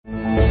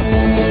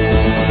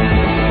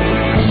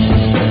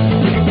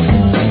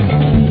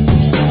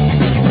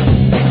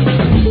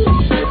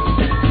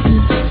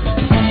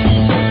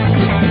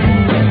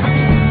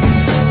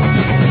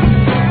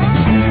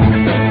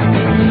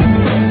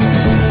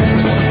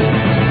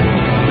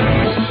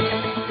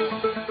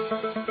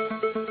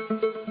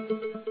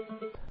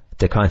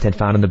The content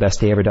found on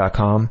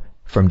thebestdayever.com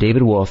from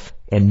David Wolf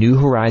and New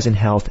Horizon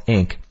Health,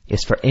 Inc.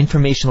 is for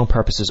informational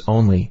purposes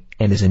only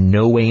and is in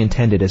no way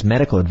intended as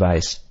medical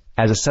advice,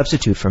 as a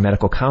substitute for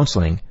medical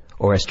counseling,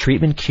 or as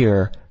treatment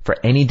cure for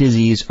any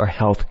disease or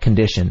health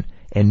condition,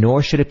 and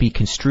nor should it be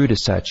construed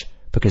as such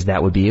because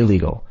that would be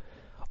illegal.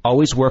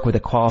 Always work with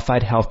a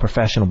qualified health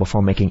professional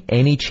before making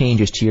any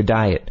changes to your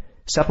diet,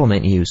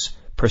 supplement use,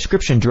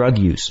 prescription drug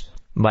use,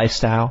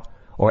 lifestyle,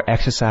 or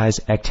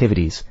exercise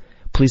activities.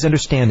 Please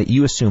understand that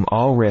you assume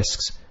all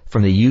risks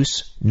from the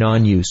use,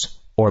 non-use,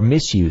 or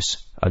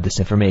misuse of this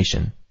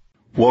information.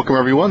 Welcome,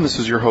 everyone. This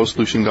is your host,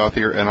 Lucian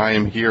Gauthier, and I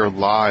am here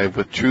live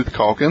with Truth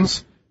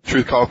Calkins.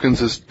 Truth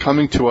Calkins is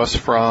coming to us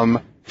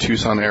from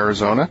Tucson,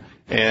 Arizona,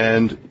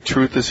 and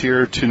Truth is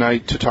here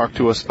tonight to talk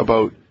to us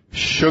about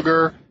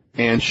sugar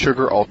and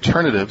sugar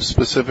alternatives,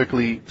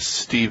 specifically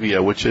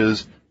stevia, which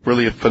is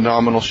really a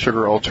phenomenal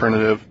sugar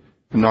alternative,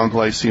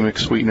 non-glycemic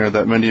sweetener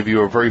that many of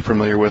you are very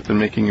familiar with in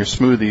making your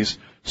smoothies.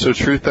 So,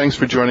 Truth, thanks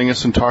for joining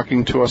us and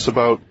talking to us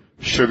about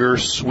sugar,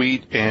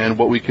 sweet, and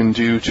what we can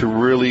do to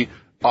really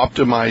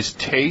optimize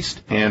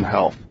taste and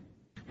health.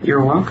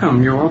 You're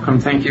welcome. You're welcome.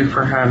 Thank you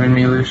for having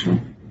me,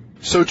 Lucian.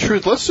 So,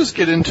 Truth, let's just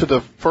get into the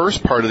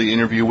first part of the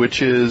interview,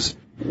 which is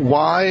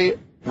why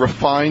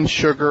refined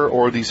sugar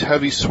or these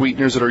heavy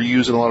sweeteners that are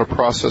used in a lot of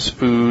processed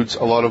foods,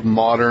 a lot of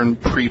modern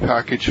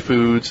prepackaged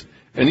foods,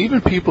 and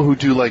even people who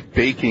do like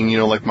baking,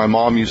 like my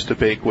mom used to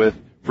bake with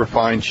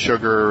refined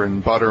sugar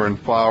and butter and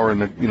flour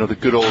and the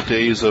good old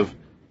days of,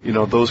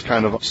 those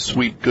kind of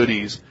sweet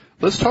goodies.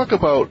 Let's talk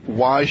about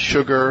why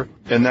sugar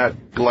and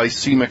that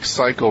glycemic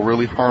cycle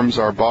really harms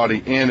our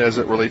body and as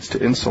it relates to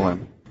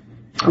insulin.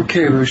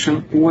 Okay,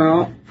 Lucian.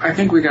 Well, I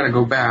think we got to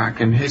go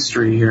back in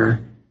history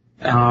here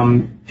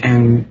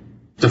and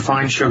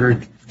define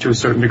sugar to a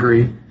certain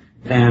degree.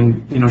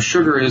 And,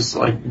 sugar is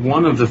like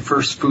one of the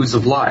first foods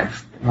of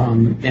life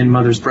in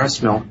mother's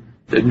breast milk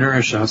that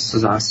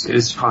nourishes us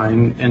is high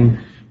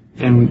in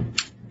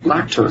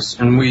lactose.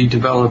 And we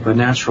develop a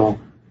natural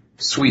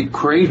sweet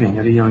craving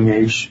at a young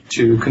age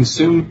to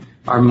consume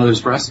our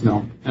mother's breast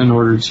milk in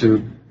order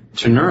to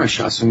nourish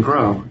us and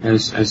grow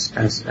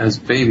as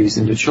babies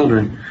into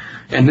children.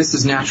 And this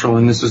is natural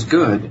and this is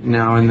good.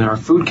 Now, in our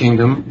food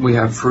kingdom, we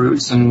have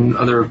fruits and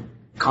other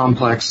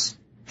complex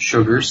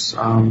sugars,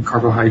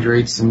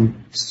 carbohydrates,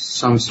 and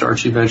some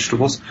starchy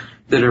vegetables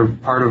that are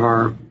part of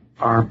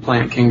our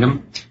plant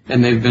kingdom,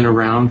 and they've been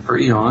around for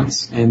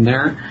eons, and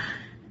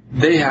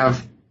they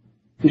have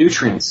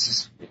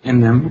nutrients in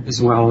them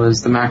as well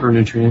as the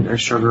macronutrient or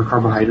sugar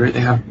carbohydrate. They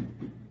have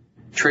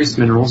trace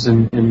minerals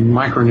and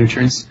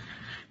micronutrients.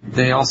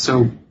 They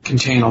also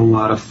contain a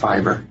lot of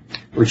fiber,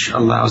 which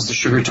allows the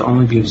sugar to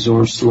only be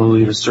absorbed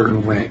slowly in a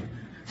certain way.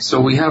 So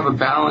we have a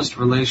balanced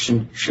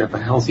relationship, a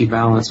healthy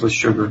balance with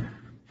sugar,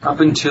 up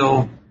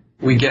until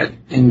we get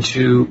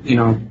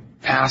into,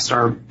 past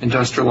our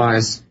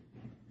industrialized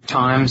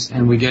times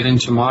and we get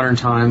into modern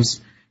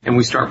times and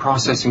we start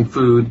processing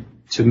food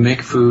to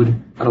make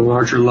food at a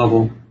larger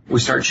level. We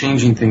start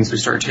changing things. We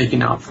start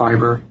taking out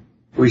fiber.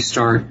 We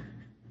start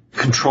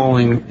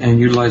controlling and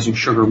utilizing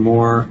sugar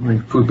more.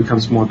 When food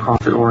becomes more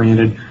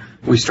profit-oriented,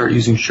 we start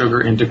using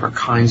sugar in different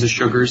kinds of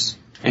sugars.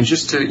 And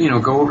just to,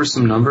 go over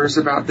some numbers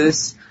about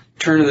this,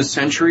 turn of the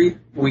century,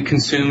 we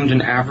consumed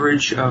an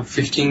average of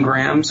 15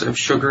 grams of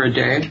sugar a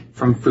day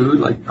from food.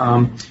 Like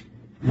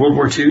World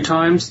War II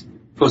times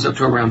goes up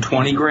to around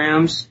 20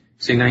 grams.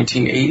 Say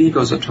 1980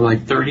 goes up to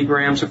like 30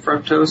 grams of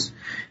fructose.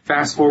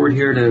 Fast forward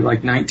here to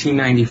like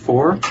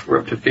 1994, we're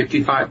up to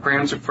 55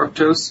 grams of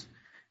fructose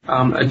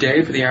a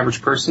day for the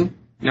average person.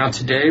 Now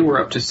today we're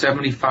up to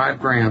 75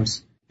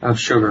 grams of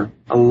sugar,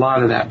 a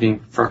lot of that being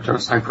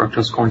fructose, high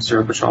fructose corn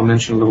syrup, which I'll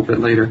mention a little bit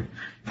later.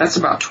 That's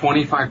about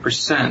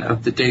 25%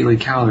 of the daily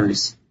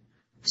calories.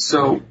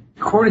 So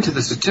according to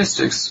the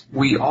statistics,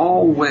 we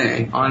all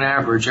weigh, on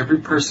average, every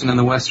person in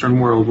the Western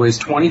world weighs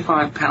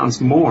 25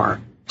 pounds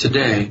more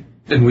today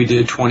than we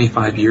did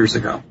 25 years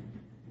ago.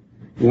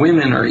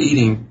 Women are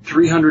eating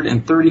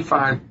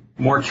 335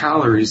 more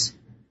calories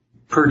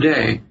per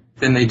day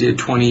than they did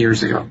 20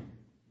 years ago.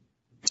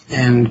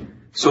 And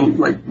so,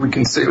 we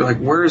can say,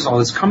 where is all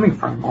this coming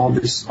from? All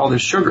this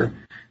sugar.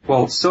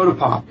 Well, soda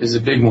pop is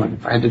a big one.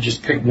 If I had to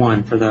just pick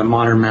one for the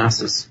modern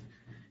masses.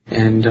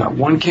 And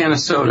one can of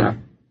soda,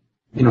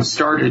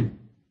 started,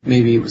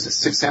 maybe it was a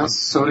 6-ounce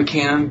soda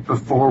can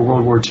before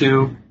World War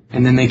II,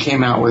 and then they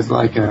came out with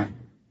like a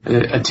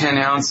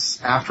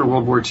 10-ounce after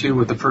World War II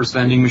with the first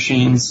vending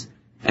machines,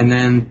 and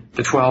then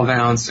the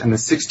 12-ounce and the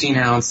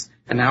 16-ounce,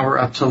 and now we're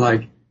up to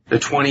like the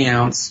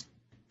 20-ounce.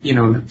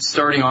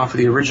 Starting off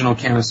with the original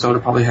can of soda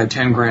probably had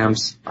 10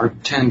 grams or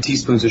 10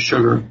 teaspoons of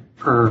sugar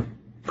per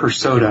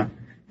soda.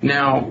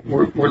 Now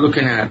we're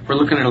looking at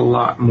a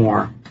lot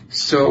more.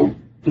 So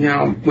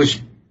now,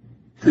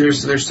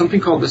 there's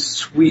something called the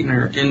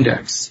sweetener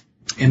index,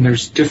 and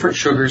there's different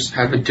sugars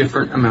have a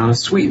different amount of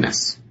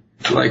sweetness.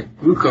 Like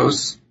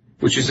glucose,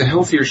 which is a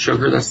healthier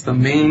sugar, that's the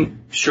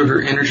main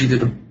sugar energy that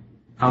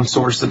the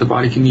source that the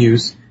body can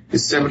use,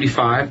 is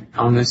 75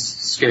 on this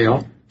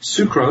scale.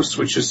 Sucrose,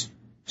 which is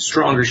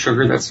stronger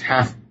sugar, that's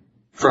half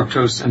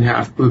fructose and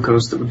half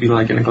glucose that would be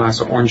like in a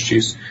glass of orange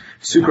juice.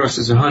 Sucrose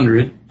is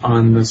 100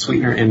 on the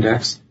sweetener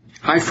index.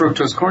 High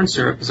fructose corn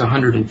syrup is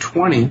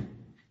 120,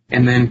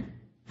 and then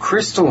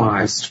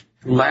crystallized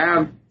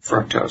lab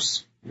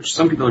fructose, which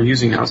some people are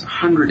using now, is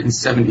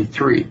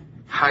 173,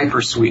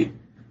 hyper sweet.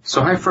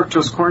 So high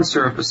fructose corn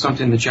syrup is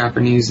something the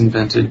Japanese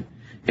invented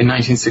in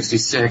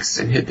 1966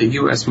 and hit the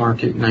U.S.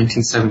 market in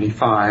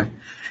 1975.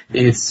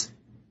 It's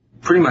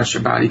pretty much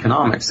about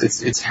economics.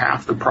 It's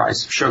half the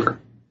price of sugar.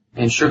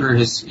 And sugar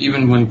has,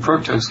 even when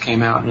fructose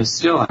came out and is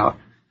still out,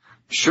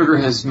 sugar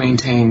has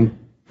maintained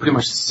pretty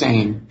much the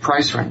same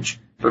price range.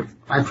 But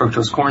high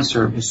fructose corn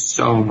syrup is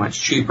so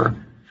much cheaper.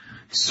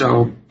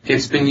 So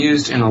it's been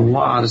used in a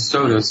lot of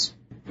sodas.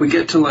 We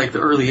get to like the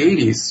early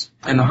 80s,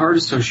 and the Heart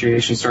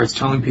Association starts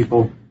telling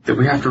people that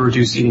we have to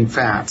reduce eating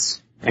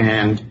fats,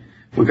 and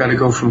we've got to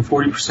go from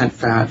 40%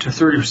 fat to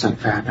 30%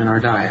 fat in our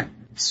diet.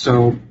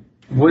 So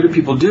what do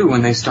people do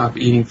when they stop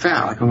eating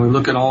fat? Like when we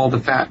look at all the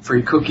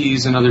fat-free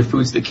cookies and other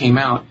foods that came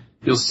out,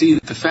 you'll see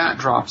that the fat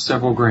drops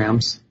several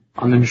grams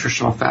on the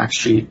nutritional facts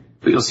sheet,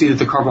 but you'll see that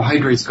the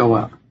carbohydrates go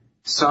up.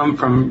 Some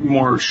from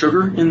more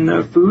sugar in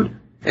the food,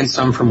 and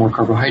some from more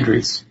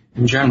carbohydrates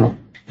in general.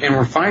 And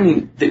we're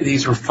finding that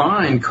these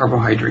refined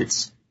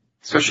carbohydrates,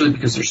 especially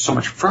because there's so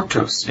much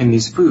fructose in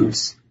these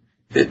foods,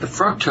 that the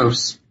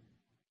fructose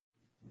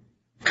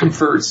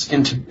converts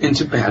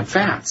into bad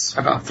fats.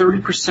 About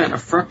 30%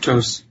 of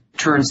fructose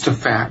turns to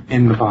fat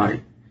in the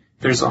body.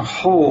 There's a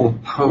whole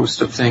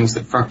host of things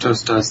that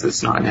fructose does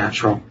that's not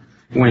natural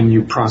when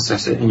you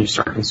process it and you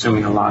start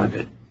consuming a lot of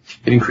it.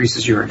 It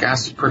increases uric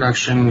acid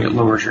production, it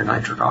lowers your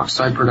nitric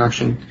oxide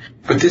production.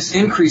 But this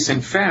increase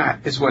in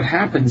fat is what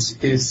happens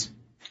is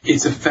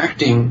it's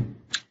affecting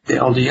the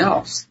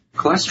LDLs,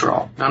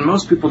 cholesterol. Now,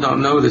 most people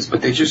don't know this,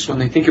 but they just, when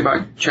they think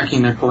about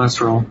checking their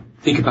cholesterol,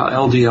 think about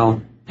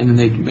LDL, and then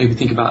they maybe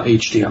think about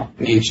HDL.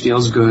 And HDL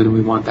is good, and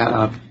we want that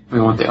up. We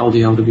want the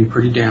LDL to be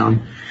pretty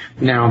down.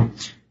 Now,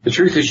 the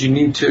truth is you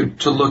need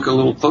to look a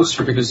little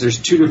closer because there's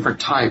two different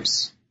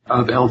types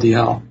of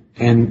LDL,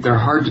 and they're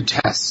hard to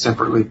test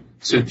separately.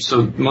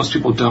 So most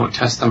people don't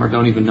test them or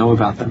don't even know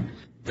about them.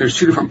 There's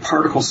two different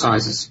particle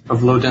sizes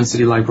of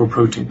low-density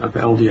lipoprotein, of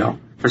LDL.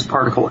 There's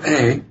particle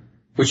A,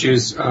 which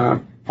is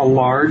a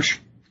large,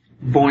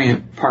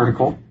 buoyant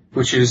particle,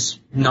 which is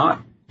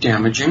not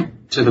damaging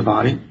to the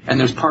body. And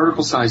there's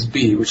particle size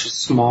B, which is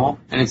small,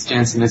 and it's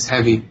dense, and it's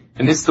heavy.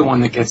 And it's the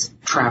one that gets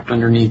trapped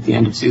underneath the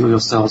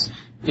endothelial cells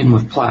in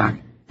with plaque,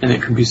 and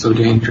it can be so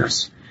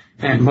dangerous.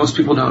 And most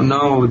people don't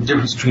know the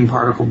difference between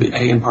particle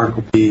A and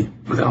particle B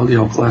with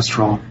LDL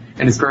cholesterol,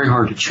 and it's very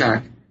hard to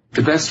check.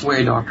 The best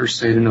way doctors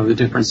say to know the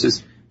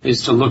differences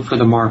is to look for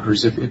the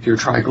markers. If your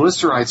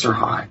triglycerides are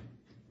high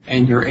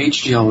and your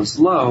HDL is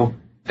low,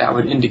 that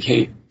would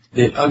indicate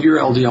that of your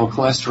LDL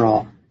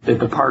cholesterol, that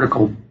the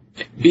particle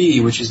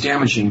B, which is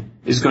damaging,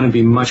 is going to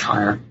be much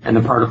higher, and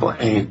the particle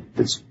A,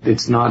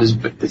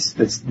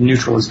 that's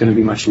neutral, is going to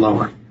be much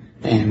lower.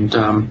 And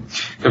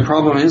the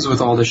problem is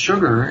with all the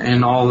sugar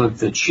and all of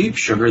the cheap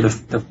sugar,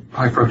 the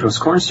high fructose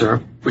corn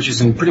syrup, which is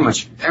in pretty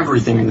much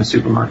everything in the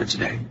supermarket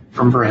today,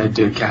 from bread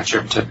to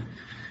ketchup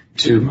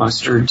to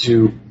mustard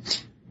to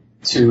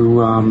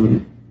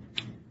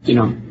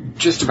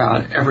just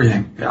about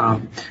everything.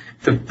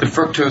 The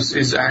fructose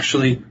is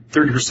actually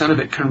 30% of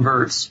it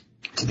converts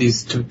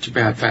to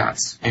bad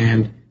fats,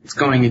 and it's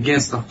going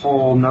against the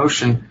whole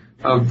notion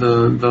of the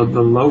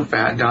low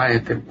fat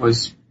diet that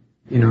was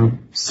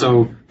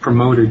so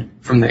promoted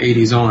from the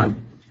 80s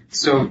on.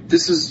 So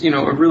this is,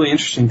 a really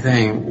interesting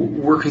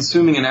thing. We're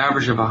consuming an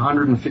average of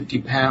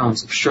 150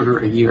 pounds of sugar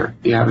a year,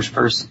 the average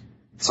person.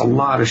 It's a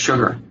lot of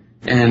sugar.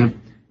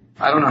 And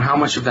I don't know how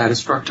much of that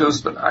is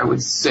fructose, but I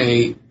would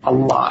say a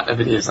lot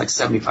of it is, like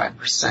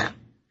 75%.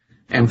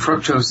 And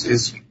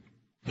fructose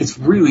it's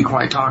really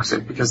quite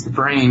toxic because the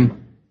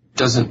brain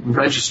doesn't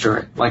register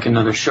it like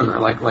another sugar.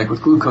 Like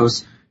with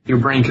glucose, your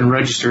brain can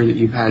register that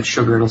you've had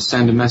sugar. It'll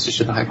send a message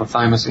to the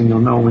hypothalamus, and you'll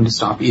know when to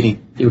stop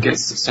eating. You'll get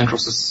central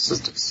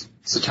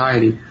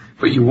satiety,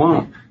 but you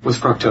won't with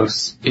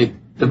fructose.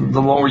 The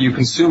lower you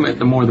consume it,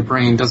 the more the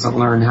brain doesn't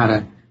learn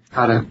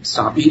how to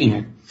stop eating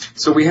it.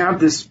 So we have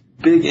this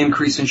big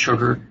increase in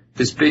sugar,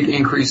 this big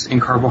increase in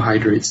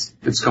carbohydrates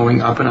that's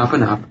going up and up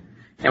and up,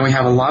 and we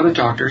have a lot of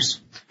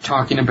doctors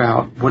talking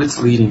about what it's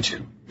leading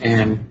to.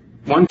 And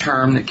one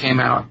term that came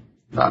out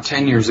about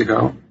 10 years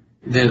ago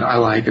that I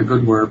like, a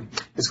good word,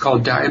 is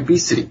called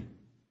diabesity.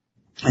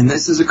 And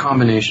this is a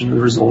combination of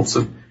the results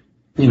of,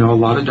 a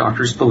lot of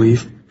doctors'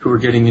 belief who are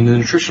getting into the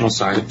nutritional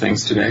side of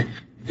things today.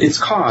 Its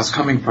cause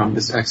coming from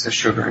this excess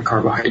sugar and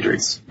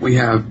carbohydrates. We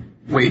have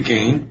weight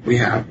gain, we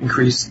have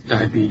increased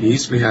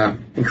diabetes, we have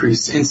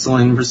increased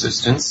insulin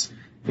resistance,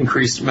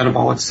 increased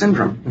metabolic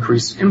syndrome,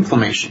 increased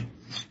inflammation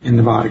in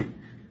the body.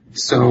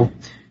 So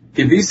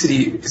the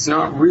obesity is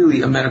not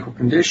really a medical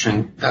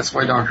condition. That's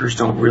why doctors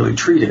don't really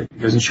treat it,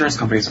 because insurance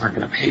companies aren't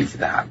going to pay for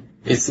that.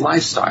 It's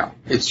lifestyle.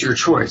 It's your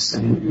choice.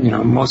 And,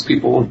 most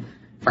people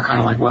are kind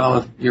of like, well,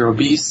 if you're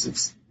obese,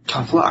 it's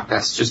tough luck.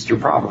 That's just your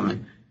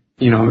problem.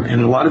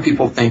 And a lot of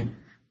people think,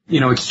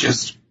 it's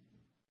just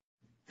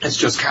it's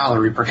just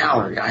calorie per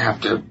calorie. I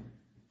have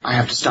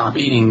to stop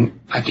eating,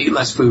 I have to eat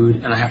less food,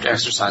 and I have to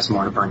exercise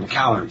more to burn the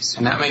calories.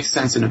 And that makes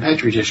sense in a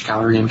Petri dish,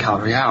 calorie in,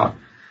 calorie out.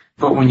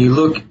 But when you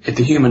look at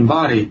the human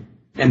body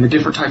and the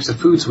different types of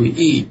foods we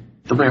eat,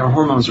 the way our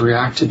hormones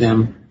react to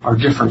them are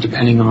different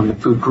depending on the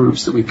food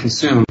groups that we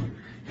consume.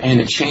 And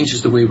it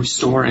changes the way we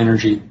store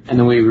energy and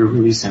the way we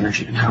release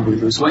energy and how we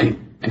lose weight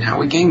and how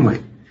we gain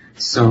weight.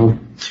 So,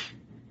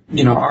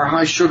 our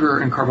high sugar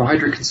and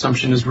carbohydrate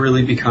consumption is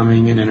really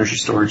becoming an energy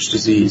storage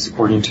disease,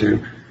 according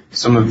to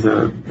some of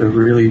the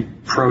really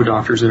pro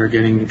doctors that are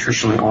getting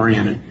nutritionally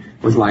oriented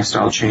with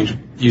lifestyle change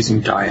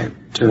using diet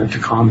to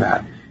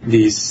combat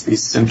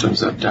these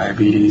symptoms of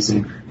diabetes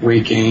and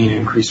weight gain,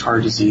 increased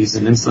heart disease,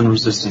 and insulin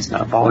resistance,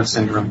 metabolic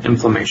syndrome,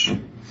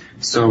 inflammation.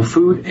 So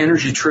food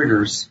energy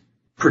triggers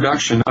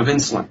production of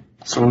insulin.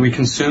 So when we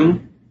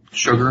consume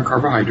sugar and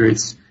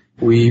carbohydrates,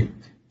 we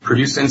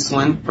produce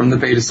insulin from the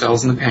beta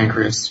cells in the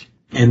pancreas,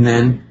 and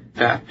then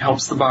that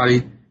helps the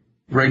body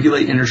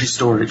regulate energy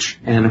storage.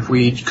 And if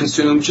we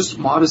consume just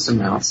modest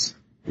amounts,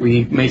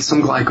 we make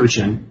some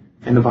glycogen,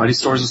 and the body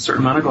stores a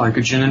certain amount of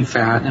glycogen in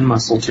fat and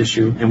muscle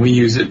tissue, and we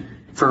use it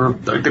for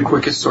the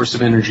quickest source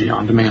of energy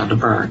on demand to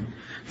burn.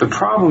 The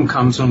problem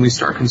comes when we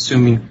start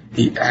consuming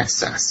the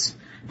excess.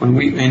 When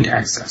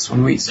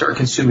we start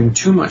consuming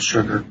too much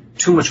sugar,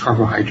 too much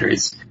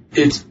carbohydrates,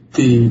 the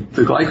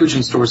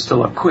glycogen stores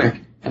fill up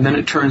quick, and then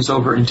it turns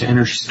over into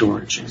energy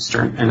storage, and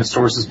it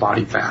stores as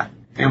body fat.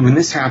 And when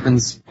this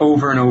happens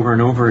over and over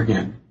and over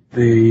again,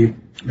 the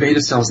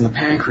beta cells in the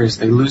pancreas,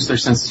 they lose their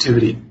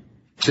sensitivity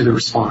to the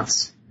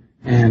response,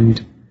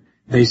 and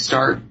they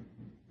start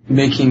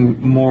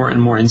making more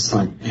and more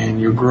insulin, and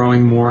you're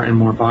growing more and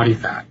more body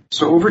fat.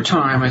 So over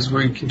time, as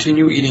we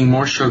continue eating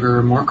more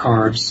sugar, more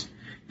carbs,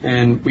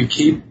 and we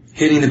keep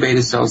hitting the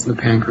beta cells in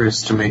the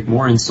pancreas to make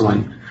more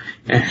insulin,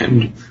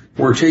 and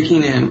we're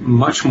taking in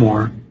much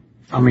more.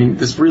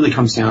 This really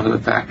comes down to the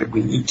fact that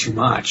we eat too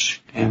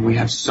much, and we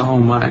have so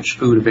much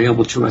food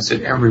available to us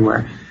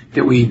everywhere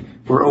that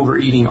we're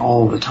overeating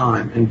all the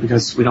time. And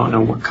because we don't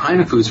know what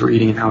kind of foods we're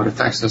eating and how it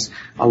affects us,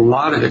 a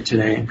lot of it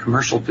today in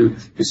commercial food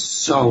is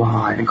so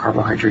high in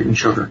carbohydrate and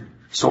sugar.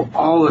 So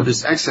all of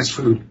this excess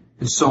food,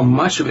 and so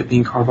much of it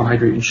being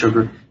carbohydrate and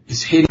sugar,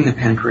 is hitting the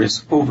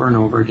pancreas over and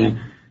over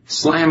again,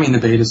 slamming the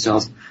beta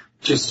cells,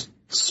 just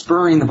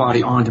spurring the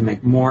body on to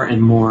make more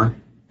and more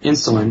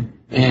insulin,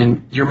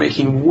 and you're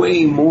making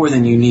way more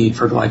than you need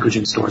for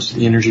glycogen stores, for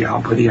the energy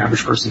output the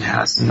average person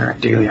has in their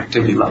daily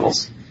activity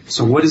levels.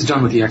 So what is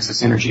done with the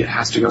excess energy? It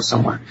has to go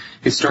somewhere.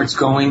 It starts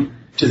going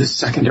to this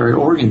secondary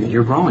organ that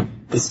you're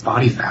growing, this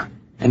body fat.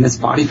 And this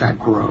body fat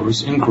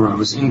grows and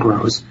grows and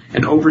grows,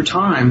 and over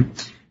time,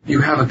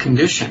 you have a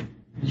condition.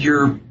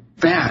 Your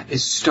fat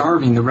is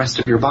starving the rest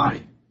of your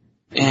body.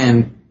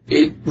 And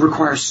it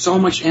requires so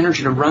much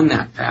energy to run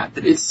that fat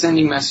that it's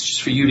sending messages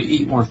for you to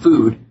eat more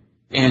food,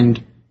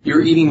 and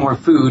you're eating more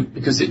food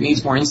because it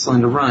needs more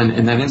insulin to run,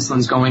 and that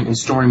insulin's going and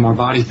storing more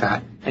body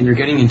fat, and you're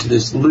getting into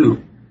this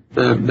loop.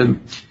 The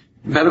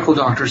medical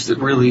doctors that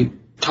really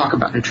talk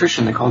about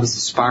nutrition, they call this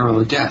the spiral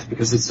of death,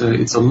 because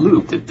it's a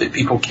loop that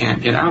people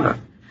can't get out of.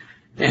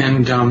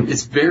 And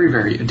it's very,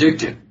 very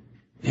addictive.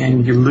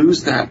 And you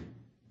lose that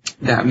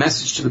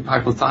message to the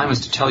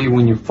hypothalamus to tell you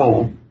when you're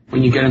full,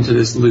 when you get into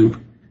this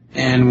loop.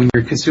 And when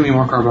you're consuming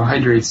more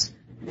carbohydrates,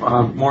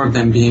 more of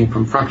them being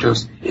from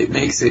fructose, it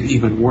makes it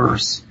even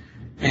worse.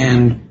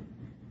 And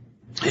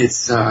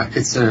it's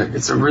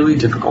a really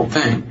difficult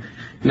thing.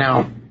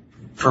 Now,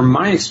 from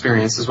my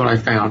experience, is what I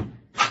found,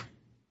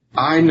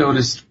 I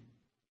noticed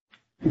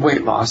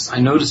weight loss. I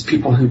noticed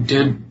people who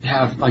did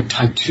have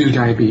type 2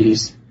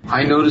 diabetes.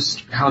 I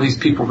noticed how these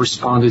people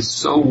responded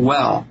so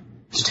well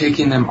to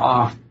taking them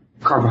off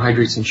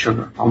carbohydrates and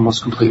sugar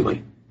almost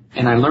completely.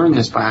 And I learned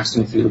this by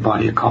accident through the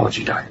body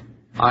ecology diet.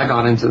 I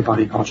got into the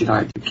body ecology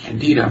diet through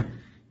Candida.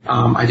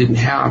 I didn't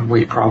have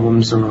weight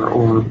problems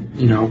or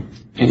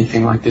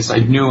anything like this. I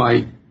knew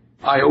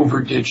I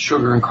overdid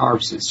sugar and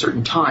carbs at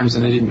certain times,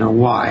 and I didn't know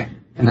why.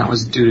 And that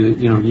was due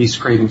to, yeast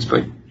cravings.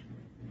 But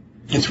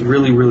it's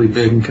really, really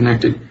big and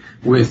connected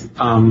with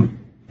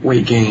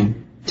weight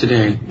gain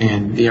today,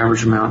 and the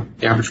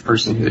average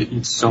person that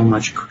eats so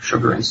much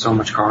sugar and so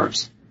much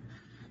carbs.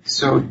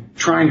 So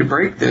trying to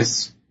break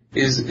this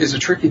is a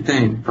tricky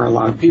thing for a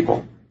lot of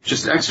people.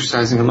 Just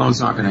exercising alone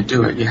is not going to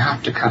do it. You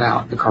have to cut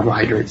out the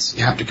carbohydrates.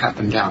 You have to cut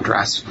them down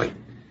drastically.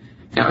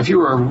 Now, if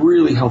you are a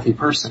really healthy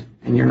person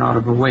and you're not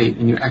overweight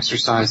and you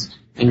exercise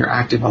and you're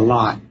active a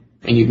lot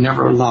and you've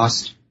never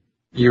lost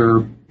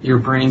your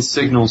brain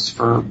signals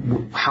for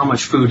how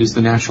much food is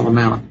the natural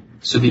amount,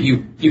 so that you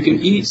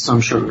can eat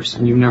some sugars,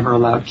 and you've never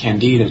allowed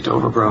candida to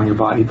overgrow in your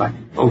body by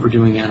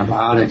overdoing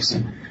antibiotics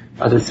and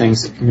other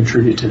things that can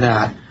contribute to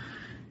that,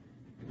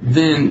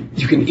 then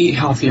you can eat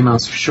healthy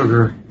amounts of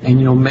sugar,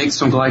 and you'll make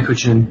some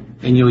glycogen,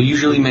 and you'll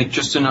usually make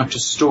just enough to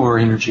store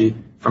energy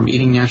from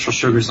eating natural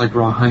sugars like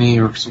raw honey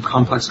or some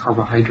complex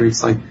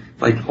carbohydrates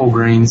like whole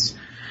grains.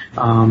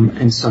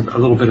 and a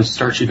little bit of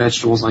starchy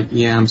vegetables like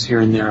yams here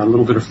and there, a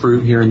little bit of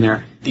fruit here and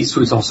there. These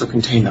foods also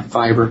contain the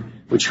fiber,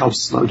 which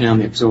helps slow down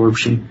the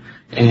absorption,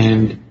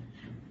 and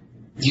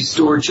you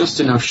store just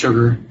enough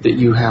sugar that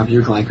you have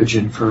your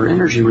glycogen for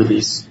energy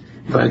release.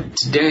 But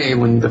today,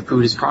 when the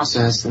food is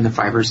processed and the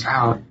fiber's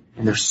out,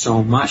 and there's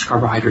so much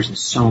carbohydrates and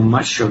so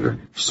much sugar,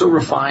 so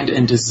refined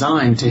and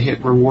designed to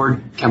hit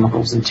reward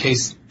chemicals and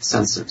taste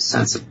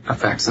sensitive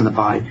effects in the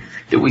body,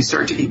 that we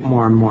start to eat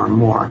more and more and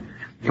more.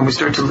 And we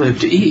start to live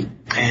to eat,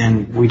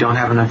 and we don't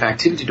have enough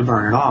activity to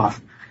burn it off.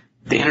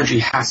 The energy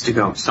has to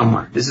go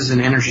somewhere. This is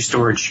an energy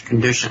storage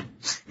condition,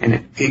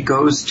 and it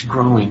goes to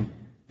growing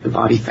the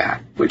body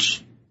fat,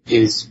 which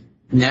is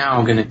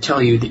now going to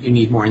tell you that you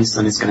need more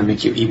insulin. It's going to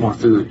make you eat more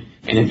food,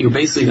 and you're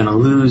basically going to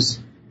lose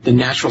the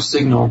natural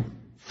signal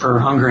for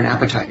hunger and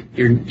appetite.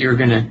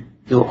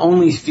 You'll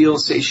only feel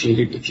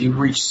satiated if you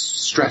reach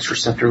stretch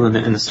receptor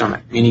limit in the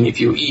stomach, meaning if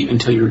you eat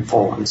until you're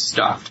full and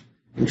stuffed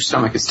and your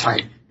stomach is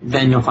tight,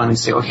 then you'll finally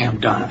say, okay, I'm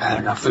done, I've had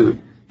enough food.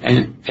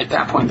 And at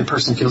that point, the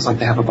person feels like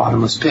they have a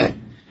bottomless pit.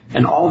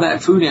 And all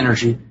that food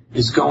energy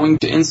is going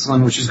to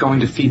insulin, which is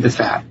going to feed the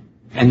fat.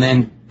 And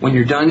then when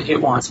you're done,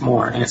 it wants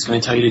more, and it's going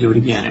to tell you to do it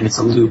again, and it's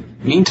a loop.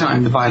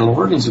 Meantime, the vital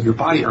organs of your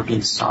body are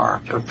being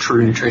starved of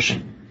true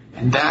nutrition.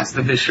 And that's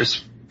the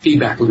vicious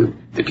feedback loop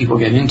that people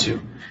get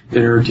into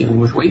that are dealing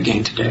with weight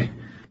gain today.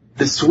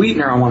 The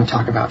sweetener I want to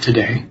talk about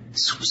today,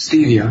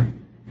 stevia,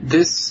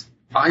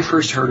 I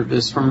first heard of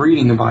this from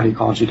reading the Body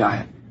Ecology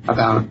Diet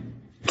about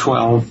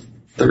 12,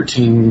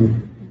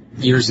 13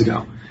 years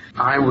ago.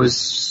 I was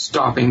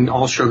stopping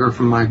all sugar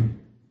from my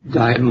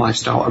diet and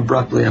lifestyle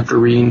abruptly after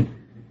reading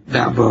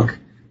that book,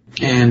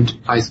 and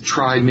I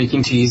tried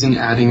making teas and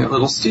adding a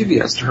little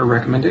stevia as to her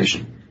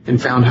recommendation,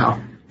 and found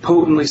how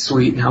potently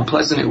sweet and how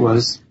pleasant it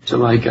was to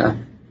like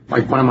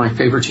one of my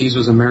favorite teas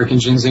was American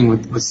ginseng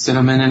with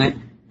cinnamon in it.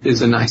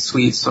 It's a nice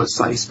sweet, so it's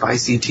like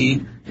spicy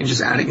tea, and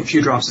just adding a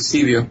few drops of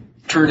stevia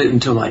turned it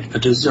into like a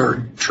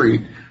dessert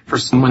treat for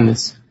someone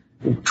that's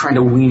trying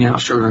to wean out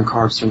sugar and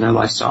carbs from their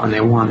lifestyle, and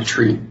they want a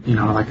treat,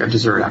 like a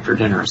dessert after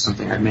dinner or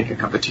something. I'd make a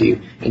cup of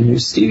tea and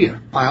use stevia.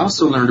 I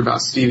also learned about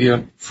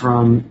stevia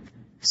from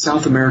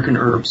South American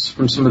herbs,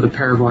 from some of the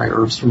Paraguay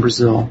herbs from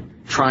Brazil.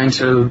 Trying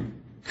to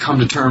come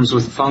to terms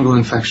with fungal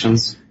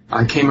infections,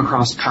 I came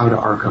across pau de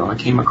arco. I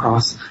came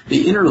across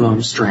the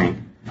interloam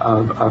strain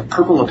of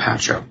purple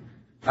apacho.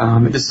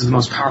 This is the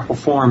most powerful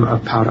form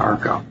of pau de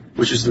arco,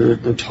 which is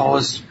the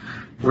tallest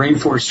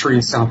rainforest tree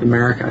in South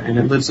America, and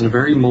it lives in a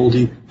very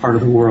moldy part of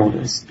the world.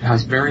 It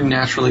has very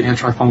naturally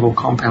antifungal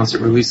compounds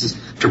it releases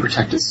to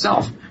protect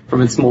itself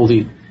from its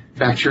moldy,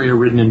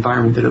 bacteria-ridden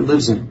environment that it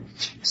lives in.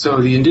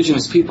 So the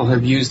indigenous people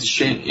have used the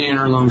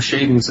interloam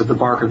shavings of the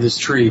bark of this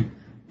tree.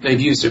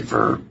 They've used it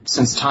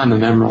since time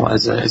immemorial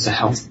as a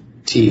health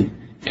tea,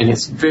 and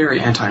it's very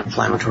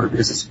anti-inflammatory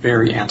because it's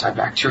very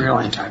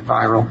antibacterial,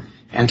 antiviral,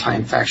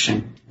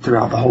 anti-infection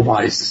throughout the whole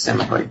body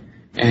systemically.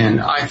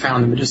 And I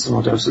found the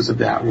medicinal doses of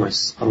that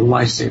was a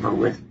lifesaver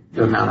with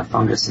the amount of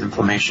fungus and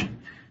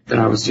inflammation that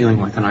I was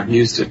dealing with. And I've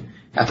used it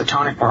at the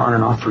tonic bar on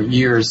and off for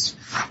years.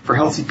 For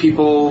healthy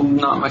people,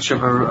 not much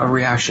of a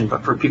reaction,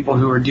 but for people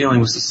who are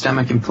dealing with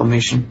systemic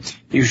inflammation,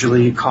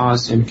 usually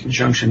caused in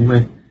conjunction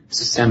with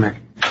systemic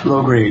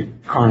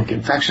low-grade chronic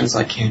infections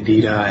like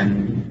candida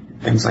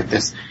and things like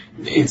this,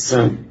 it's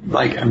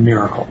like a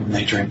miracle when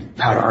they drink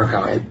pau de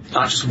arco. It's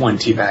not just one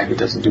tea bag. It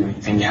doesn't do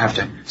anything. You have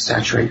to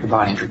saturate your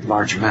body and drink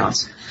large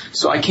amounts.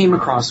 So I came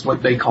across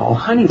what they call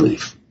honey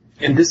leaf,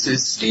 and this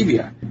is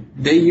stevia.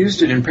 They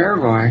used it in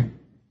Paraguay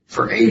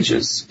for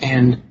ages,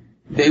 and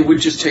they would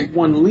just take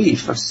one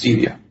leaf of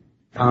stevia,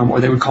 or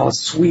they would call it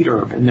sweet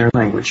herb in their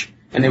language,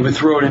 and they would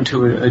throw it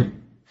into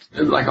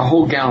like a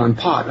whole gallon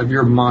pot of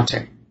yerba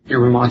mate.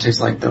 Yerba mate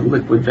is like the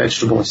liquid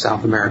vegetable of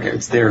South America.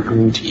 It's their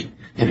green tea.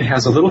 And it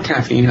has a little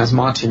caffeine, has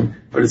matin,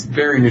 but it's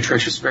very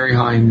nutritious, very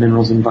high in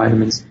minerals and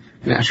vitamins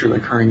naturally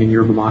occurring in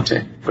yerba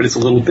mate, but it's a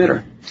little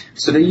bitter.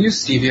 So they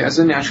use stevia as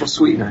a natural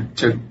sweetener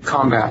to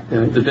combat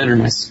the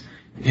bitterness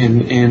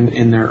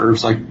in their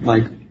herbs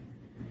like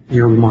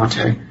yerba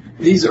mate.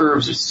 These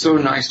herbs are so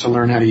nice to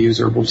learn how to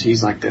use herbal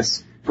teas like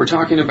this. We're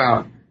talking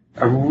about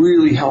a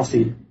really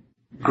healthy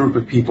group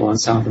of people in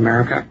South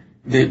America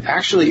that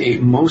actually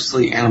ate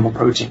mostly animal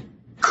protein,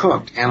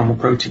 cooked animal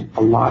protein,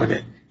 a lot of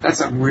it. That's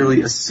a really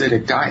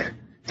acidic diet.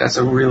 That's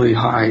a really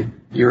high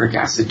uric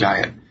acid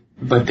diet.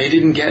 But they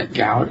didn't get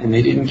gout and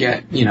they didn't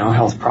get,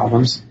 health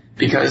problems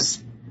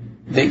because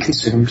they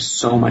consumed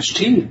so much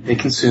tea. They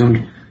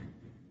consumed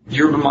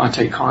yerba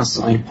mate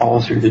constantly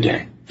all through the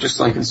day. Just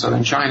like in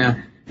southern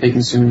China, they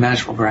consumed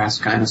magical grass,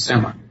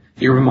 gynostemma.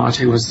 Yerba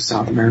mate was the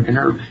South American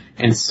herb,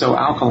 and it's so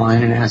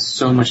alkaline and it has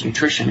so much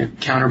nutrition,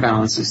 it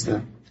counterbalances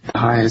the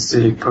high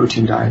acidic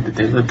protein diet that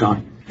they lived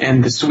on.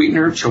 And the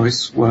sweetener of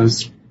choice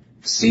was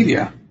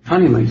stevia,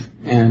 honey leaf,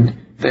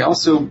 and they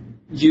also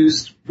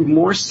used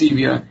more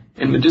stevia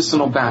in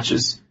medicinal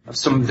batches of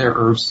some of their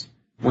herbs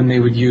when they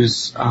would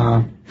use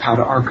pau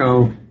de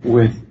arco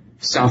with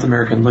South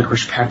American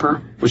licorice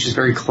pepper, which is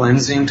very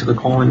cleansing to the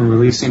colon and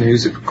releasing. They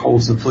use it for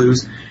colds and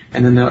flus,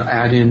 and then they'll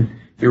add in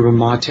yerba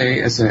mate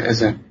as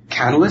a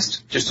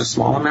catalyst, just a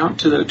small amount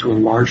to a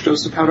large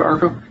dose of powder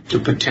arco to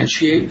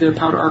potentiate the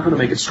powder arco to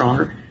make it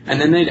stronger, and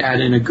then they'd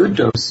add in a good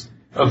dose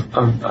of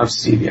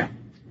stevia,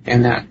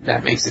 and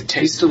that makes it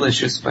taste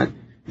delicious. But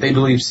they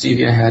believe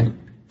stevia had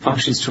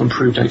functions to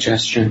improve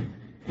digestion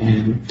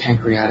and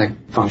pancreatic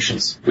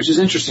functions, which is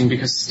interesting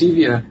because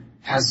stevia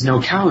has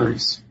no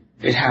calories.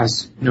 It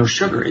has no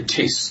sugar. It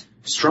tastes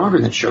stronger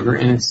than sugar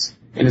in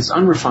its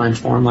unrefined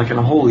form, like in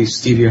a whole leaf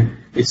stevia.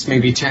 It's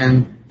maybe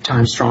 10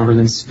 times stronger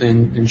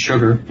than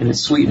sugar in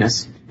its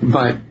sweetness,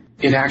 but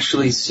it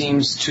actually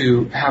seems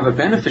to have a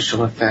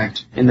beneficial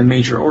effect in the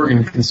major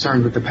organ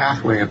concerned with the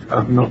pathway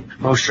of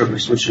most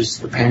sugars, which is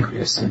the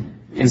pancreas and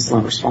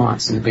insulin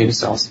response in the beta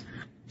cells.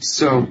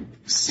 So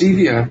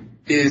stevia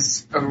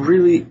is a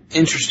really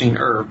interesting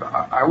herb.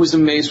 I was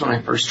amazed when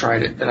I first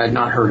tried it that I'd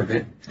not heard of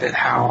it, that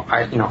how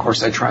of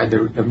course I tried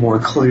the more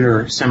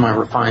clear,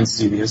 semi-refined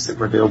stevias that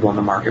were available on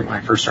the market when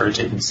I first started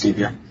taking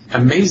stevia.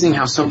 Amazing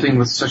how something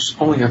with such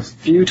only a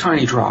few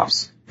tiny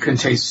drops can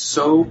taste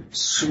so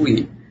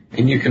sweet,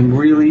 and you can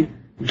really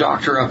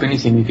doctor up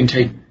anything. You can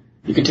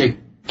take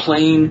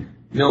plain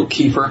milk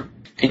kefir,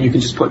 and you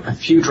can just put a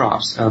few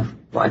drops of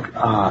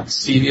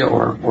stevia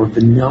or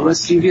vanilla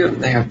stevia.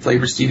 They have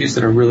flavored stevias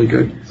that are really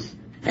good.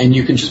 And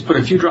you can just put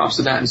a few drops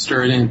of that and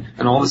stir it in,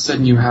 and all of a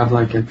sudden you have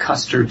like a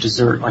custard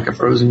dessert, like a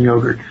frozen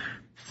yogurt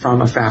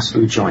from a fast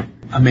food joint.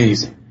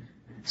 Amazing.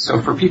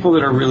 So for people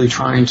that are really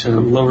trying to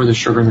lower the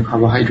sugar and the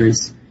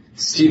carbohydrates,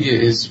 stevia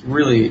is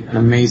really an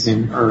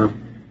amazing herb.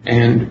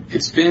 And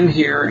it's been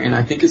here, and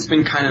I think it's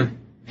been kind of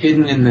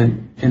hidden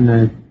in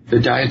the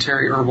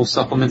dietary herbal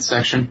supplement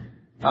section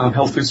of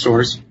health food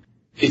stores.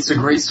 It's a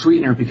great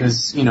sweetener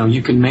because,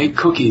 you can make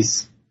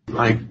cookies.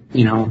 Like,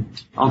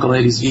 Uncle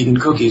Eddie's vegan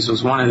cookies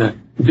was one of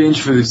the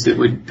binge foods that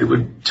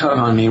would tug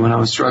on me when I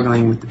was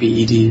struggling with the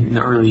BED in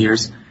the early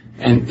years.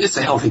 And it's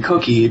a healthy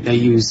cookie. They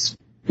use,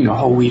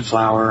 whole wheat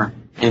flour,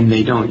 and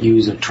they don't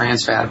use a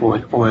trans fat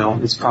oil.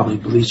 It's probably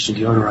bleached and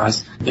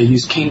deodorized. They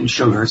use cane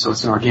sugar, so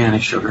it's an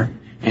organic sugar,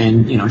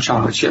 and,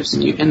 chocolate chips.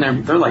 And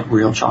they're like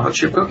real chocolate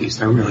chip cookies.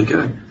 They're really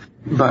good.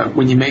 But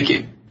when you make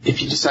it,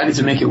 if you decided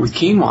to make it with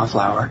quinoa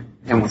flour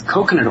and with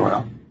coconut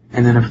oil,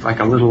 and then if like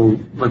a little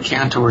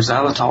Lacanto or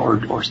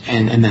xylitol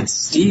and then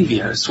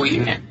stevia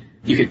sweeten it,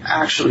 you could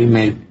actually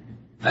make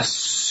a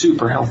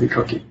super healthy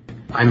cookie.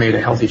 I made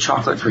a healthy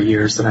chocolate for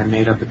years that I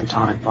made up at the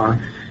tonic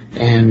bar,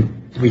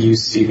 and we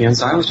used stevia and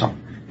xylitol.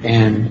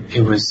 And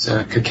it was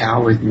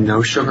cacao with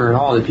no sugar at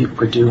all that people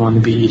could do on the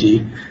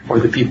BED, or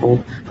the people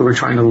who were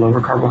trying to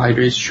lower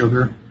carbohydrates,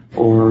 sugar,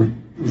 or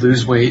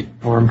lose weight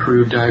or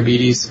improve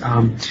diabetes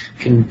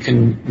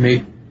can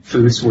make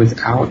foods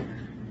without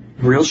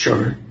real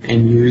sugar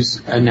and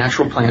use a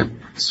natural plant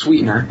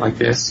sweetener like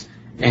this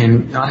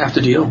and not have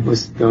to deal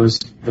with those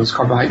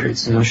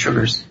carbohydrates and those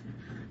sugars.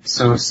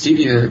 So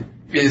stevia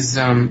is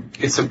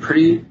it's a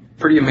pretty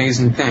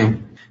amazing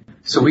thing.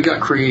 So we got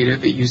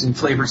creative at using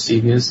flavored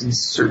stevias in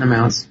certain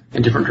amounts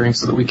in different drinks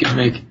so that we could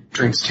make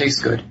drinks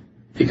taste good.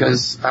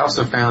 Because I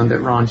also found that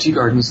Ron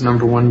Teagarden's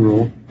number one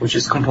rule, which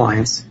is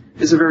compliance,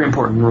 is a very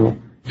important rule.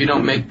 If you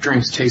don't make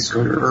drinks taste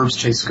good or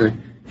herbs taste good,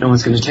 no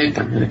one's going to take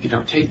them. And if you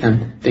don't take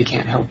them, they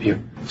can't help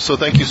you. So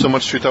thank you so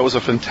much, Truth. That was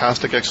a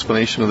fantastic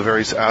explanation of the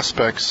various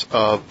aspects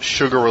of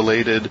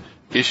sugar-related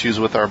issues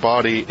with our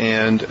body.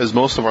 And as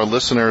most of our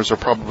listeners are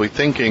probably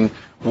thinking,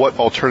 what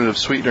alternative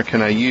sweetener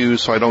can I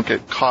use so I don't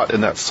get caught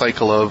in that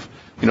cycle of,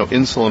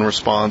 insulin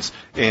response?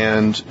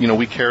 And,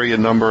 we carry a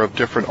number of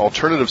different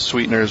alternative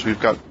sweeteners. We've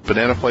got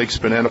banana flakes,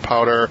 banana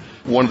powder.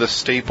 One of the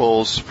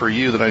staples for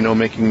you that I know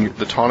making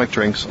the tonic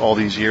drinks all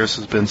these years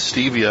has been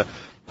stevia.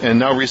 And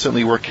now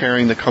recently we're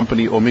carrying the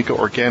company Omega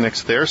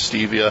Organics, their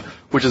stevia,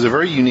 which is a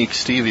very unique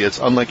stevia. It's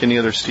unlike any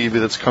other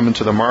stevia that's come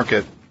into the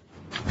market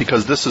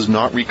because this is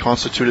not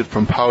reconstituted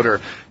from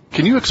powder.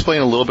 Can you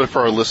explain a little bit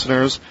for our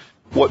listeners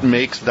what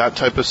makes that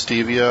type of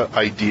stevia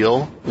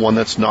ideal, one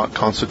that's not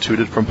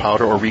constituted from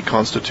powder or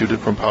reconstituted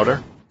from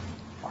powder?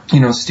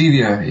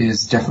 Stevia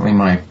is definitely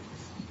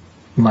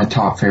my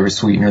top favorite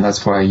sweetener.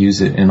 That's why I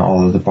use it in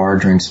all of the bar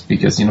drinks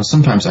because,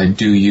 sometimes I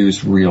do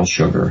use real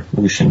sugar,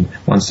 Lucian,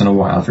 once in a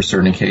while for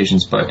certain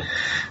occasions, but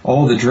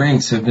all the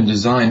drinks have been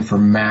designed for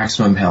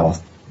maximum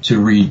health to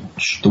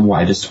reach the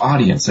widest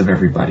audience of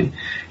everybody.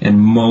 And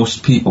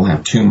most people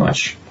have too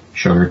much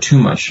sugar, too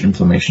much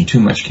inflammation,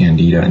 too much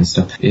candida and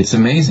stuff. It's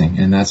amazing.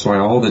 And that's why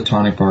all the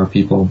tonic bar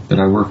people that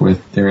I work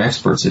with, they're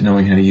experts at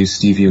knowing how to use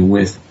stevia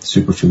with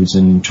superfoods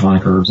and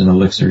tonic herbs and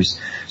elixirs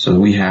so that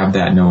we have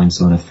that no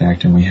insulin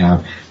effect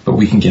but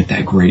we can get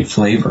that great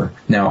flavor.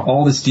 Now,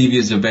 all the stevia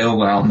is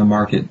available out in the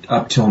market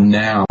up till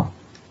now.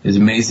 As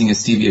amazing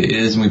as stevia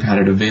is, and we've had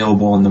it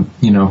available in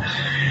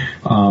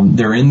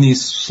they're in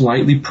these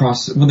slightly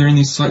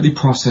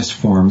processed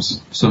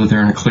forms so that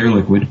they're in a clear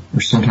liquid,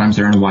 or sometimes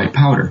they're in a white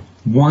powder.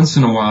 Once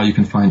in a while you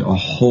can find a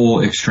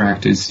whole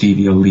extracted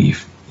stevia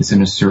leaf. It's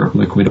in a syrup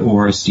liquid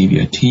or a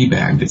stevia tea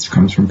bag that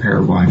comes from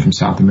Paraguay, from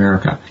South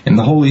America. And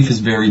the whole leaf is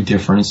very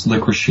different. It's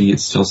licoricey,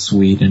 it's still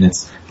sweet, and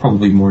it's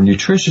probably more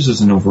nutritious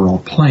as an overall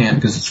plant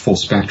because it's full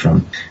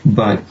spectrum.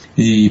 But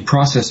the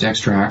processed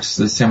extracts,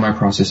 the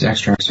semi-processed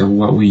extracts, are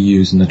what we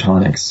use in the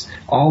tonics.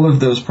 All of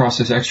those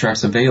processed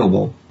extracts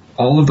available,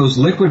 all of those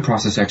liquid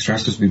processed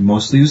extracts, because we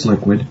mostly use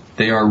liquid,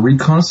 they are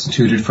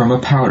reconstituted from a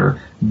powder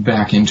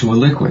back into a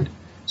liquid.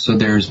 So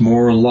there's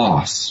more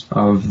loss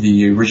of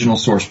the original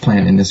source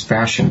plant in this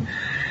fashion.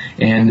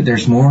 And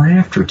there's more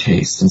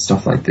aftertaste and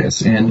stuff like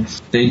this. And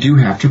they do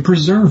have to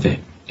preserve it.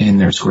 And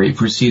there's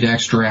grapefruit seed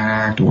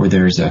extract, or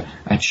there's a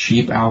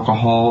cheap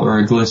alcohol or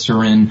a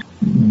glycerin,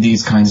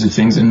 these kinds of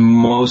things. And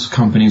most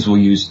companies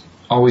will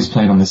always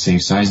play it on the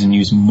safe side and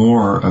use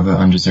more of an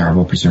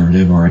undesirable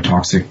preservative or a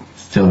toxic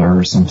filler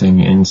or something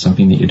in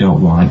something that you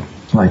don't want,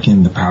 like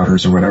in the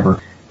powders or whatever.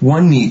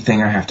 One neat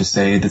thing I have to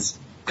say that's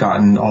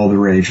gotten all the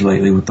rage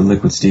lately with the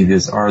liquid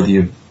stevias are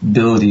the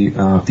ability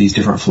of these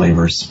different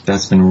flavors.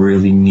 That's been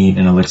really neat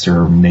in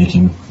elixir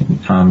making,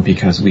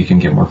 because we can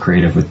get more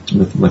creative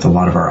with a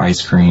lot of our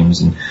ice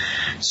creams and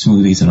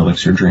smoothies and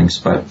elixir drinks.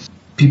 But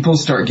people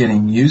start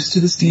getting used to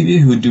the stevia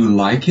who do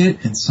like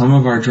it, and some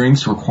of our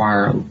drinks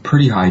require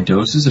pretty high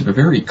doses of a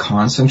very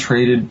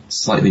concentrated,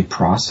 slightly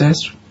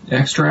processed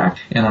extract.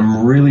 And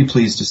I'm really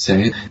pleased to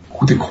say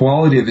the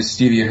quality of the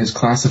stevia has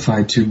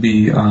classified to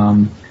be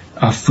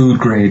a food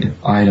grade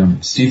item.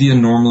 Stevia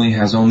normally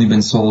has only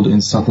been sold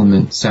in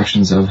supplement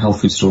sections of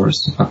health food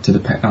stores up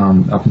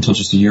until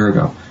just a year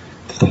ago.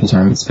 The whole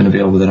time it's been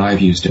available that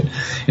I've used it.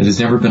 It has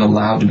never been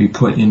allowed to be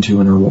put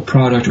into an herbal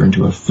product or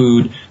into a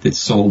food that's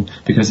sold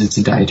because it's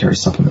a dietary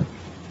supplement.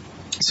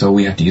 So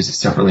we have to use it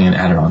separately and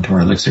add it onto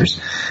our elixirs.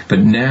 But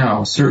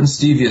now, certain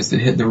stevias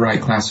that hit the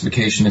right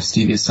classification of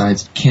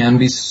steviosides can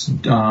be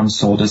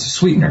sold as a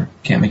sweetener.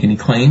 Can't make any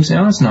claims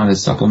now. It's not a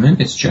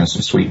supplement. It's just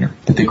a sweetener.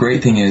 But the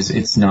great thing is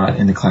it's not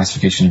in the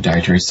classification of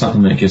dietary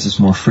supplement. It gives us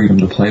more freedom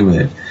to play with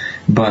it.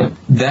 But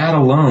that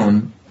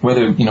alone,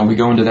 whether we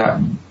go into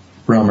that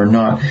realm or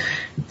not,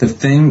 the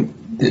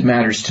thing that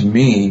matters to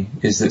me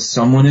is that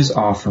someone is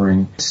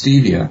offering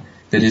stevia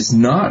that is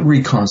not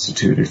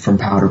reconstituted from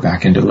powder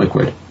back into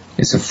liquid.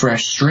 It's a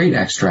fresh, straight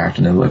extract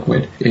in a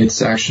liquid.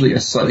 It's actually a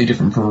slightly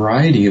different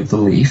variety of the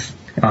leaf,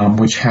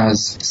 which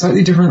has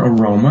slightly different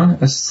aroma,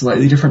 a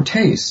slightly different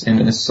taste,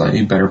 and a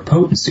slightly better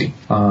potency.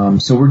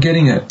 So we're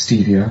getting a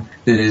stevia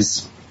that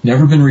has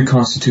never been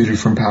reconstituted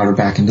from powder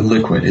back into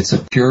liquid. It's a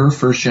pure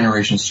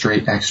first-generation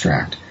straight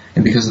extract.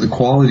 And because of the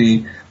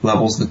quality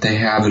levels that they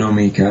have at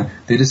Omeka,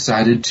 they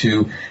decided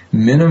to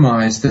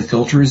minimize the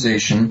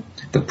filterization,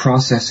 the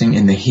processing,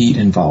 and the heat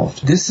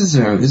involved. This is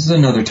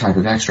another type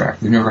of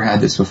extract. We've never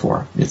had this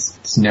before.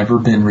 It's never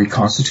been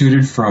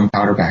reconstituted from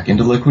powder back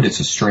into liquid.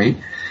 It's a straight,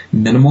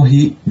 minimal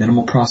heat,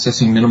 minimal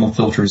processing, minimal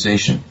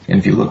filterization. And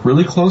if you look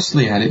really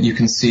closely at it, you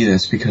can see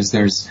this because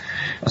there's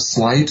a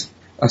slight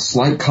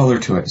color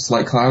to it, a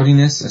slight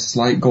cloudiness, a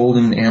slight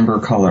golden amber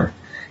color.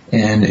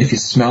 And if you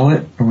smell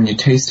it, or when you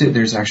taste it,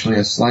 there's actually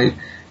a slight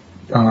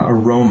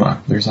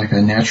aroma. There's like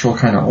a natural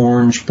kind of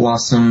orange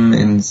blossom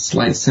and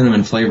slight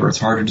cinnamon flavor. It's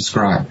hard to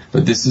describe.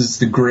 But this is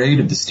the grade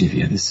of the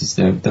stevia. This is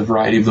the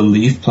variety of the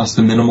leaf plus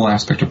the minimal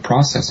aspect of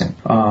processing.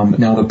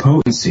 Now the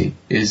potency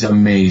is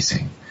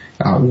amazing.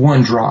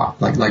 One drop,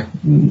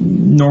 like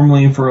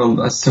normally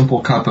for a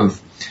simple cup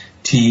of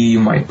tea, you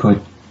might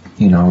put,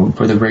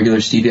 for the regular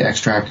stevia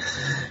extract,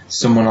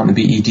 someone on the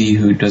BED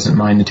who doesn't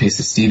mind the taste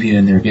of stevia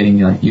and they're getting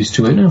used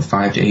to it,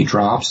 5 to 8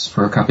 drops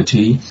for a cup of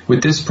tea.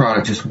 With this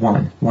product, just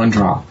one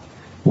drop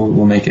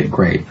will make it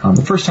great.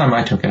 The first time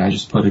I took it, I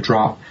just put a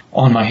drop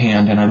on my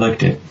hand and I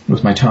licked it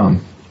with my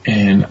tongue,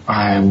 and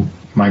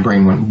my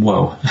brain went,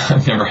 whoa,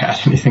 I've never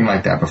had anything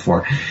like that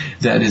before.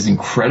 That is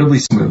incredibly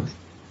smooth,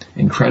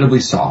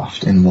 incredibly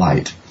soft and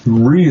light,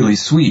 really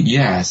sweet,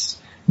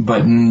 yes,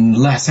 but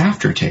less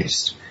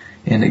aftertaste.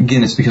 And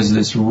again, it's because of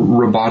this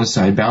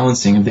roboticide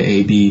balancing of the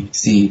A, B,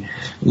 C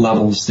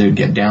levels to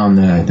get down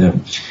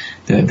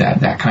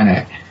that kind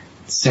of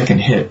second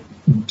hit,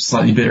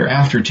 slightly bitter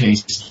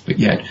aftertaste, but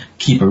yet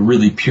keep a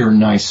really pure,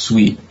 nice,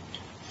 sweet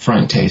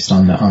front taste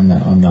on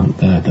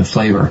the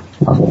flavor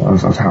level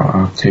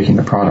of taking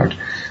the product,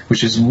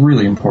 which is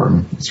really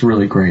important. It's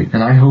really great,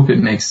 and I hope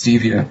it puts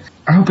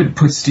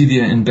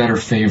stevia in better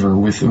favor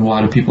with a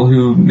lot of people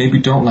who maybe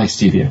don't like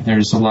stevia.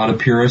 There's a lot of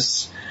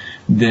purists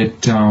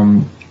that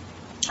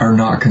are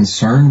not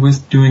concerned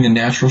with doing a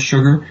natural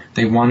sugar.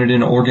 They want it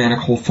in organic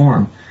whole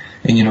form.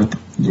 And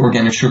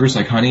organic sugars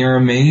like honey are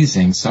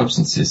amazing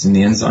substances, and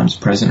the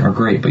enzymes present are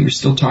great, but you're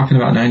still talking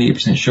about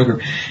 98%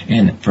 sugar,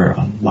 and for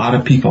a lot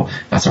of people,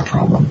 that's a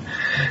problem.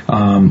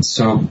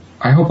 So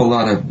I hope a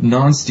lot of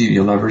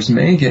non-stevia lovers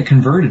may get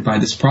converted by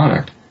this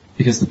product,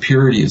 because the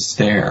purity is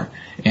there,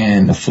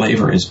 and the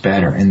flavor is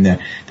better, and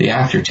the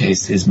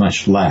aftertaste is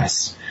much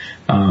less,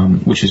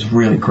 which is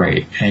really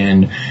great.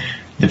 And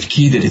the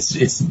key that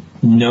it's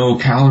no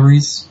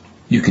calories.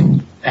 You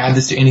can add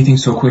this to anything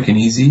so quick and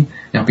easy.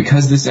 Now,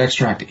 because this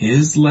extract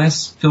is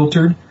less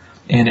filtered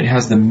and it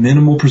has the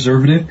minimal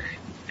preservative,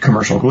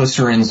 commercial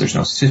glycerins, there's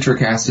no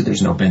citric acid,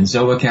 there's no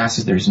benzoic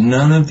acid, there's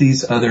none of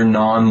these other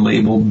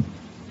non-labeled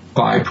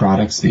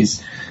byproducts,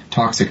 these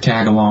toxic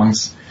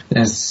tag-alongs,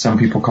 as some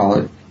people call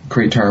it,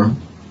 great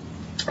term,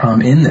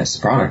 in this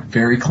product.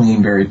 Very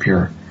clean, very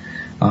pure.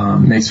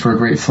 Makes for a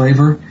great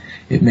flavor.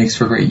 It makes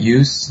for great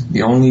use.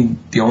 The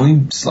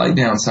only slight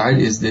downside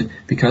is that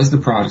because the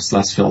product's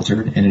less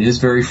filtered and it is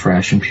very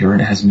fresh and pure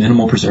and it has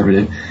minimal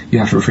preservative, you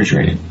have to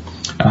refrigerate it.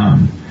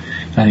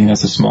 I think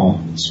that's a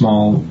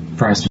small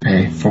price to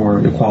pay for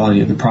the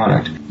quality of the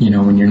product.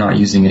 When you're not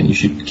using it, you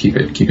should keep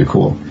it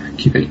cool.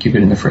 Keep it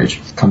in the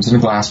fridge. Comes in a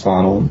glass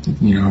bottle,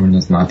 and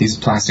it's not these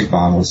plastic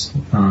bottles.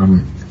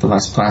 The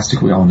less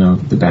plastic we all know,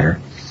 the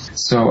better.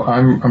 So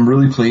I'm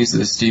really pleased that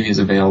the stevia is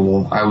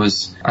available.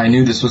 I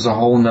knew this was a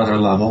whole nother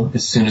level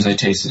as soon as I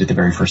tasted it the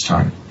very first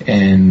time.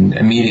 And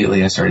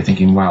immediately I started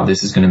thinking, wow,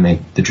 this is going to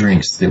make the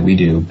drinks that we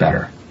do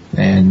better.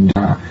 And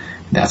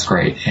that's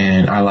great.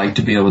 And I like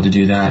to be able to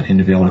do that and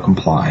to be able to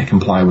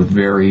comply with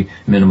very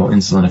minimal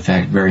insulin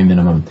effect, very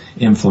minimum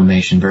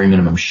inflammation, very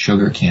minimum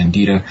sugar,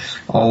 candida.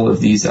 All of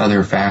these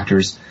other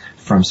factors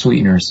from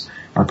sweeteners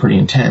are pretty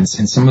intense.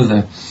 And some of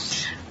the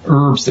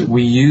herbs that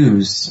we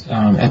use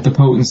at the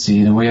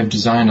potency, the way I've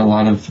designed a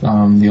lot of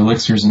the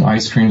elixirs and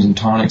ice creams and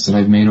tonics that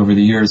I've made over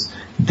the years,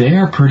 they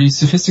are pretty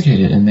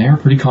sophisticated and they are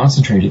pretty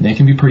concentrated. They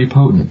can be pretty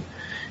potent.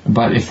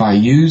 But if I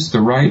use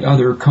the right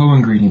other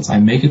co-ingredients, I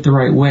make it the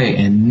right way,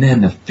 and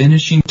then the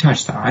finishing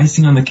touch, the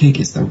icing on the cake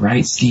is the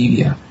right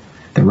stevia,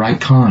 the right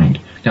kind.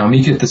 Now,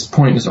 Amika at this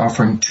point is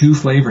offering 2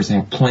 flavors. They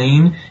have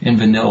plain and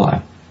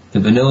vanilla. The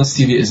vanilla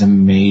stevia is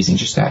amazing.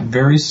 Just that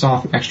very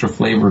soft extra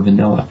flavor of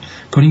vanilla.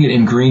 Putting it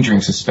in green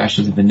drinks,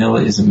 especially the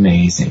vanilla, is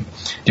amazing.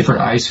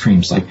 Different ice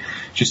creams, like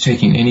just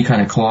taking any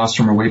kind of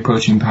colostrum or whey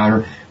protein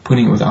powder,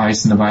 putting it with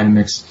ice in the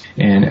Vitamix,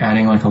 and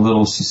adding like a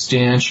little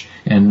sustanche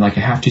and like a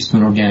half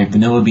teaspoon organic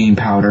vanilla bean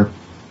powder.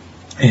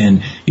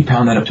 And you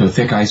pound that up to a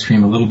thick ice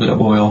cream, a little bit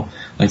of oil,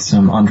 like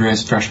some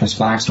Andreas Fresh Pressed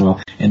Flax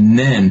oil. And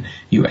then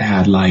you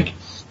add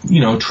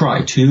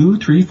try 2,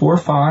 3, 4,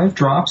 5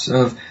 drops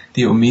of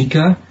the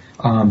Omika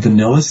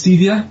vanilla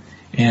stevia,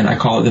 and I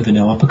call it the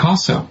Vanilla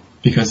Picasso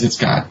because it's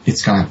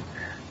got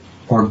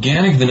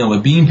organic vanilla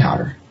bean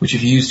powder, which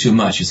if you use too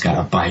much, it's got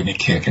a bite and a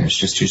kick and it's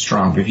just too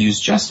strong. But if you use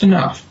just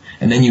enough,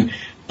 and then you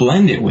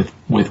blend it with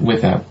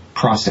a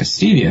processed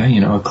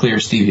stevia, a clear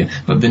stevia,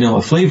 but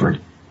vanilla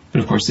flavored.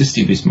 But of course, this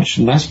stevia is much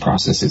less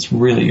processed. It's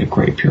really a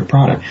great pure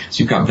product. So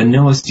you've got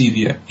vanilla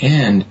stevia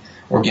and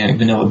organic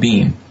vanilla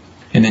bean,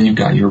 and then you've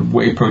got your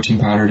whey protein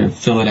powder to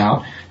fill it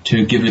out,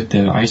 to give it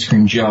the ice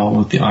cream gel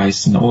with the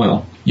ice and the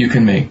oil. You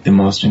can make the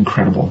most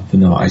incredible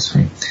vanilla ice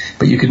cream.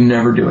 But you could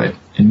never do it,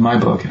 in my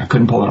book, I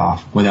couldn't pull it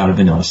off without a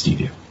vanilla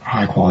stevia.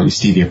 High quality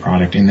stevia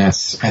product, and I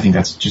think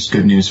that's just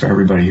good news for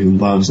everybody who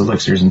loves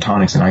elixirs and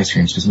tonics and ice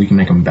creams, because we can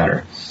make them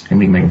better, and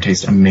we can make them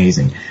taste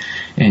amazing.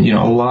 And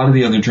a lot of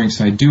the other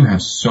drinks I do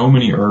have so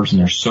many herbs,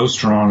 and they're so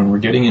strong, and we're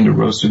getting into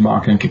roasted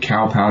maca and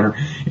cacao powder,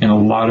 and a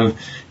lot of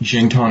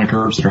gin tonic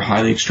herbs that are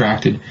highly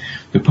extracted.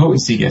 The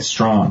potency gets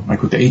strong.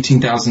 Like with the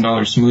 $18,000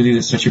 smoothie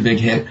that's such a big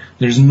hit,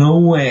 there's no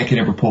way I could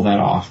ever pull that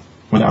off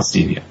without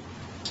stevia.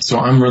 So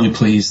I'm really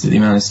pleased that the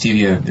amount of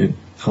stevia that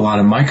a lot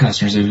of my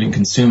customers have been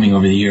consuming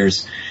over the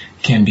years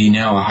can be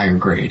now a higher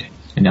grade.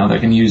 And now that I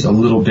can use a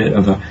little bit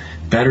of a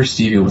better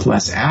stevia with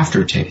less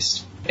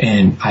aftertaste,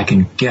 and I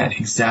can get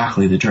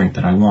exactly the drink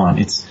that I want.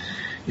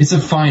 It's a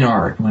fine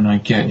art when I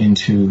get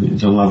into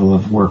the level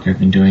of work I've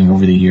been doing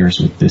over the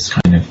years with this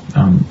kind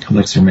of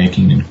elixir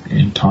making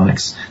and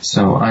tonics.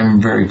 So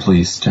I'm very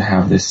pleased to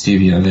have this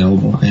stevia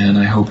available, and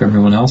I hope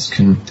everyone else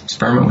can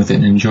experiment with it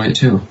and enjoy it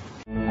too.